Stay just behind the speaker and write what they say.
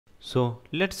So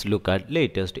let's look at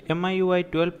latest MIUI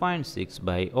 12.6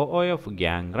 by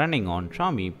OOFGANG running on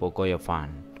Xiaomi POCO F1.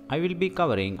 I will be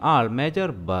covering all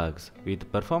major bugs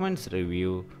with performance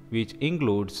review, which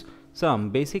includes some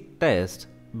basic tests,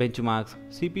 benchmarks,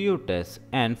 CPU tests,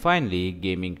 and finally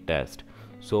gaming test.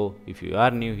 So if you are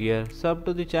new here, sub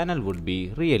to the channel would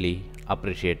be really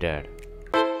appreciated.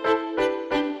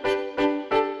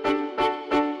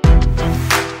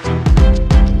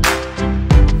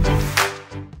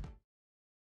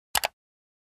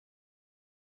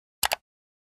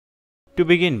 To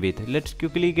begin with, let's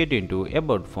quickly get into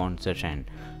about phone session.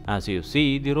 As you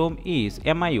see, the ROM is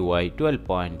MIUI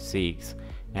 12.6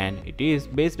 and it is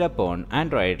based upon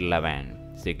Android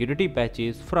 11. Security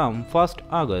patches from 1st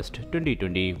August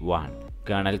 2021.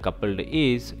 Kernel coupled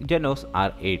is Genos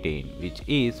R18, which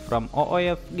is from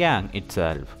OOFGANG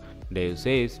itself. Dev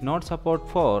says not support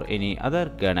for any other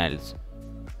kernels.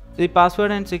 The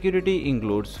password and security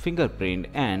includes fingerprint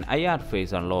and IR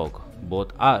face unlock.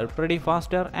 Both are pretty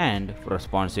faster and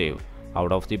responsive.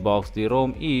 Out of the box, the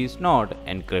ROM is not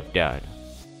encrypted.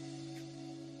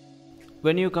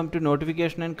 When you come to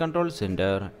notification and control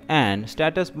center and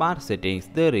status bar settings,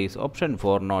 there is option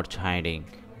for notch hiding.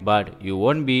 But you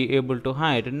won't be able to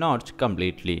hide notch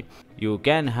completely. You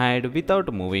can hide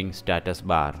without moving status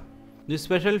bar. This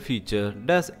special feature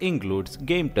does includes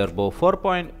Game Turbo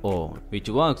 4.0, which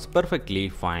works perfectly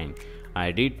fine.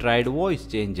 I did tried voice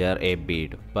changer a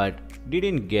bit, but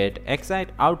didn't get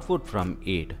exact output from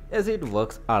it, as it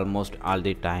works almost all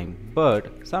the time,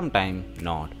 but sometimes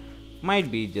not. Might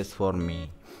be just for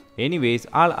me. Anyways,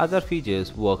 all other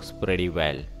features works pretty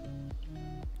well.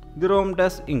 The ROM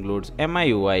does includes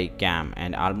MIUI cam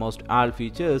and almost all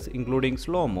features including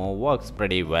slow-mo works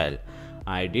pretty well.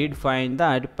 I did find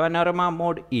that panorama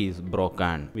mode is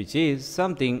broken, which is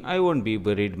something I won't be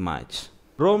worried much.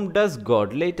 ROM does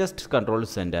got latest control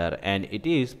center and it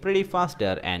is pretty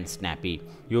faster and snappy.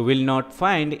 You will not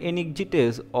find any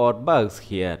jitters or bugs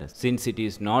here. Since it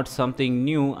is not something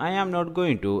new, I am not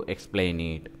going to explain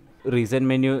it. Recent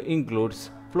menu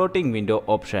includes floating window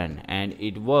option and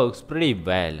it works pretty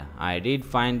well. I did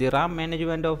find the RAM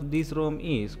management of this ROM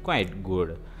is quite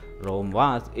good. ROM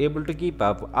was able to keep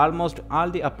up almost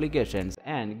all the applications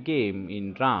and game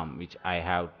in RAM which I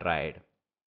have tried.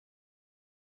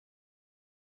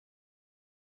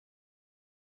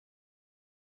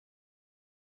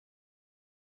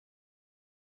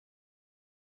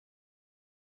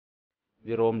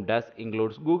 The ROM does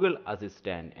includes Google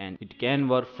Assistant and it can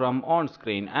work from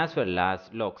on-screen as well as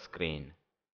lock screen.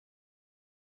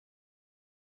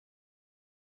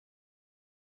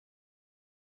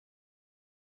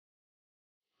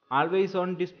 Always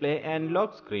on display and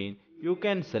lock screen, you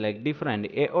can select different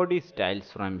AOD styles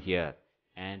from here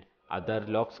and other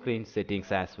lock screen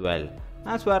settings as well.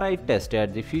 As far I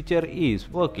tested, the feature is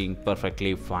working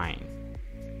perfectly fine.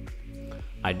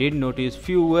 I did notice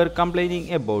few were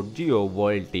complaining about Jio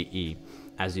VoLTE.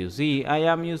 As you see, I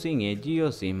am using a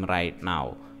Jio SIM right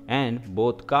now and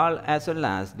both call as well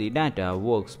as the data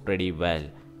works pretty well.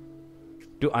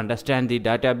 To understand the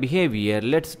data behavior,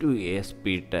 let's do a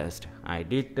speed test. I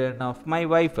did turn off my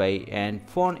Wi-Fi and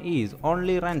phone is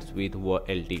only runs with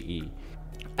LTE.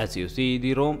 As you see,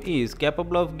 the ROM is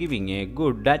capable of giving a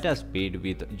good data speed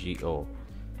with Jio.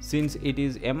 Since it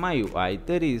is MIUI,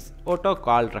 there is auto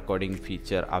call recording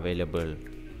feature available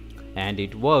and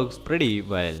it works pretty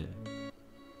well.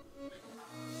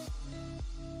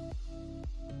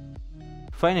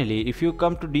 Finally, if you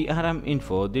come to DRM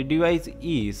info, the device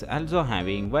is also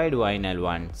having wide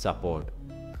L1 support.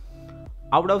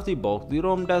 Out of the box, the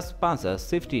ROM does passes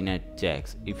Saftynet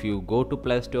checks. If you go to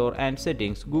Play Store and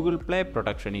settings, Google Play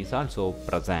protection is also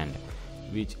present,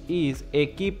 which is a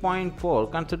key point for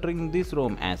considering this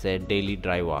ROM as a daily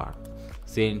driver.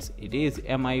 Since it is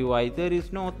MIUI, there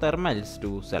is no thermals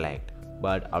to select.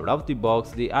 But out of the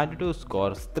box, the Antutu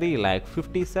scores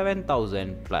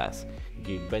 3,57,000 plus.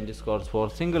 Geekbench scores for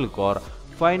single core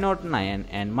 509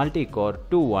 and multi-core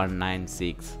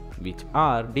 2196, which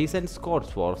are decent scores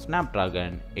for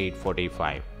Snapdragon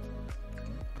 845.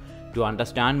 To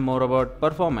understand more about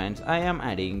performance, I am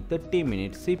adding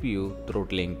 30-minute CPU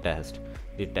throttling test.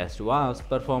 The test was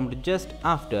performed just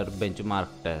after benchmark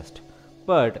test,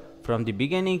 but from the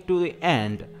beginning to the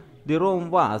end, the ROM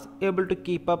was able to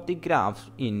keep up the graphs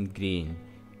in green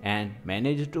and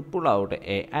managed to pull out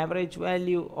an average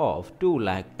value of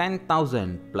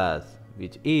 2,10,000 plus,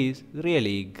 which is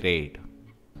really great.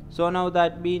 So now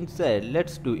that being said,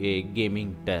 let's do a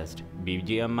gaming test.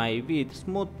 BGMI with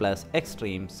smooth plus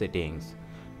extreme settings.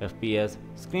 FPS,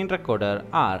 screen recorder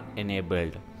are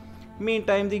enabled.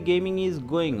 Meantime the gaming is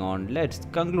going on, let's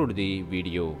conclude the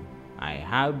video. I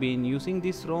have been using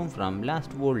this ROM from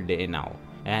last whole day now,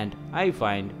 and I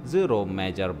find zero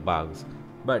major bugs.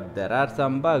 But there are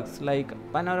some bugs like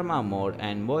panorama mode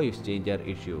and voice changer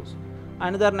issues.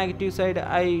 Another negative side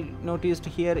I noticed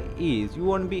here is you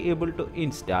won't be able to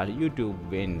install YouTube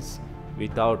Vanced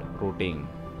without rooting.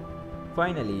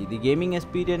 Finally, the gaming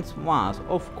experience was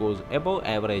of course above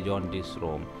average on this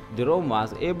ROM. The ROM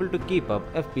was able to keep up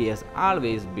FPS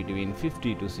always between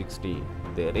 50 to 60.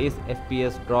 There is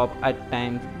FPS drop at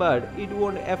times, but it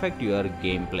won't affect your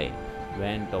gameplay.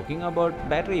 When talking about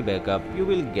battery backup, you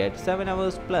will get 7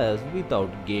 hours plus without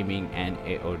gaming and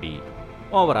AOD.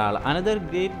 Overall, another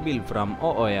great build from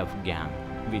OOFGANG.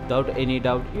 Without any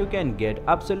doubt, you can get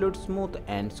absolute smooth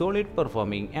and solid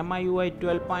performing MIUI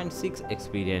 12.6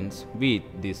 experience with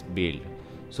this build.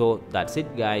 So that's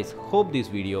it guys, hope this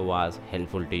video was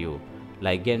helpful to you.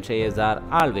 Like and shares are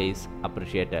always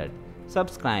appreciated.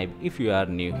 Subscribe if you are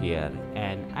new here,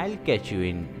 and I'll catch you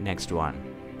in next one.